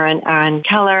Widener and Aaron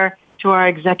Keller, to our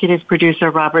executive producer,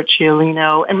 Robert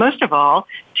Ciolino, and most of all,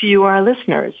 to you, our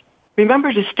listeners.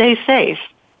 Remember to stay safe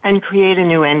and create a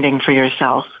new ending for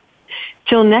yourself.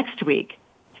 Till next week,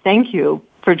 thank you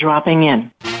for dropping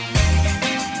in.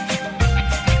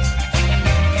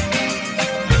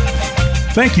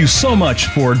 Thank you so much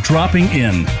for dropping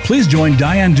in. Please join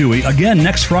Diane Dewey again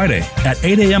next Friday at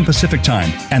 8 a.m. Pacific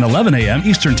Time and 11 a.m.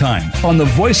 Eastern Time on the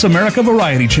Voice America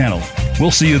Variety Channel.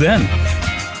 We'll see you then.